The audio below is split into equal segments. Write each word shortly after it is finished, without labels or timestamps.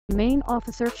Maine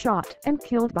officer shot and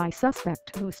killed by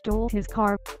suspect who stole his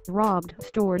car, robbed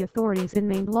store. Authorities in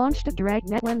Maine launched a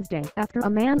dragnet Wednesday after a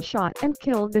man shot and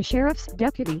killed the sheriff's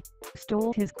deputy,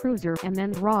 stole his cruiser and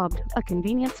then robbed a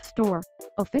convenience store,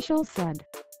 officials said.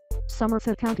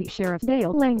 Somerset County Sheriff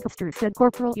Dale Lancaster said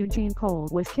Corporal Eugene Cole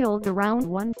was killed around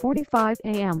 1:45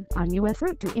 a.m. on U.S.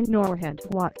 Route 2 in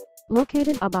Norridgewock,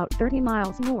 located about 30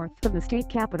 miles north of the state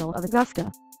capital of Augusta.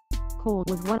 Cole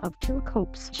was one of two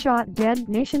cops shot dead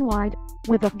nationwide,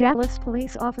 with a Dallas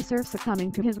police officer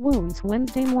succumbing to his wounds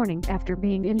Wednesday morning after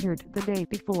being injured the day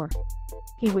before.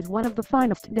 He was one of the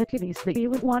finest deputies that you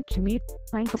would want to meet,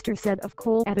 Lancaster said of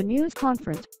Cole at a news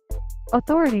conference.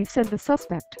 Authorities said the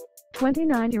suspect,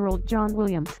 29-year-old John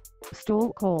Williams,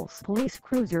 stole Cole's police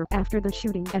cruiser after the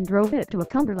shooting and drove it to a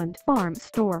Cumberland Farms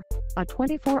store, a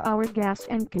 24-hour gas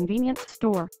and convenience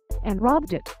store, and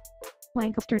robbed it.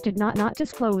 Lancaster did not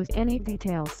disclose any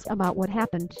details about what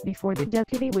happened before the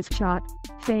deputy was shot,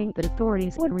 saying that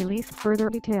authorities would release further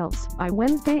details by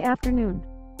Wednesday afternoon.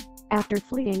 After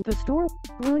fleeing the store,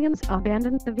 Williams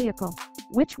abandoned the vehicle,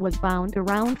 which was found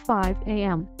around 5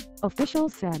 a.m.,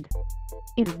 officials said.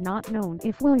 It is not known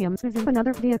if Williams is in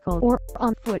another vehicle or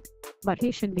on foot, but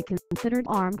he should be considered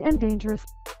armed and dangerous,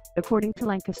 according to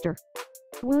Lancaster.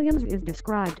 Williams is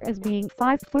described as being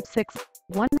 5'6",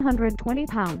 120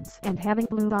 pounds and having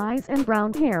blue eyes and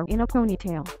brown hair in a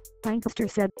ponytail, Lancaster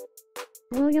said.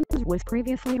 Williams was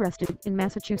previously arrested in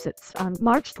Massachusetts on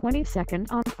March 22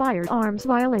 on firearms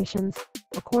violations,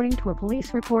 according to a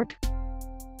police report.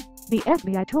 The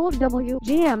FBI told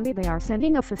WGMB they are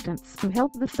sending assistance to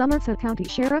help the Somerset County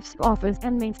Sheriff's Office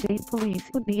and Maine State Police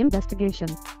with the investigation.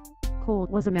 Cole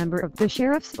was a member of the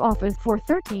Sheriff's Office for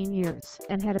 13 years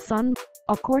and had a son,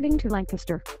 according to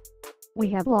Lancaster. "We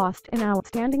have lost an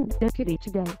outstanding deputy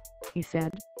today," he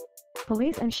said.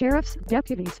 Police and sheriff's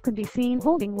deputies could be seen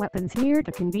holding weapons near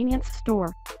the convenience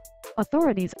store.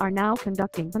 Authorities are now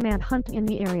conducting a manhunt in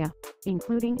the area,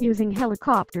 including using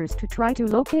helicopters to try to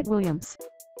locate Williams.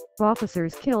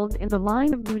 Officers killed in the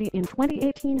line of duty in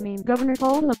 2018. Maine Governor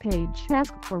Paul LePage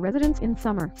asked for residents in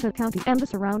Somerset County and the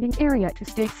surrounding area to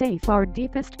stay safe. "Our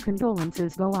deepest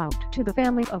condolences go out to the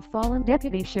family of fallen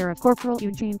Deputy Sheriff Corporal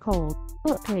Eugene Cole,"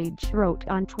 LePage wrote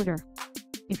on Twitter.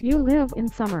 "If you live in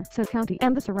Somerset County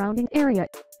and the surrounding area,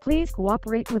 please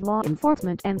cooperate with law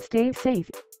enforcement and stay safe."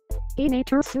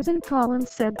 Senator Susan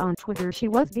Collins said on Twitter she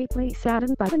was deeply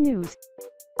saddened by the news.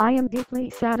 "I am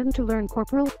deeply saddened to learn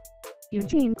Corporal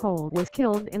Eugene Cole was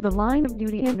killed in the line of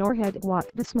duty in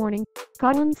Norridgewock this morning,"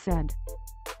 Collins said.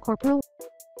 Corporal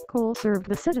Cole served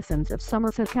the citizens of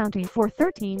Somerset County for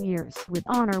 13 years with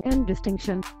honor and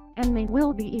distinction, and Maine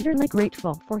will be eternally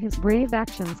grateful for his brave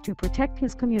actions to protect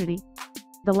his community.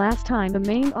 The last time the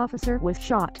Maine officer was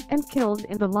shot and killed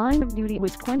in the line of duty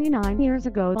was 29 years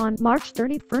ago on March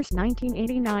 31,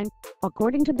 1989,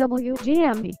 according to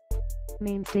WGMB.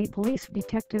 Maine State Police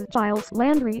Detective Giles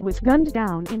Landry was gunned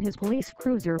down in his police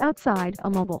cruiser outside a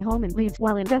mobile home in Leeds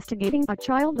while investigating a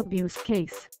child abuse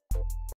case.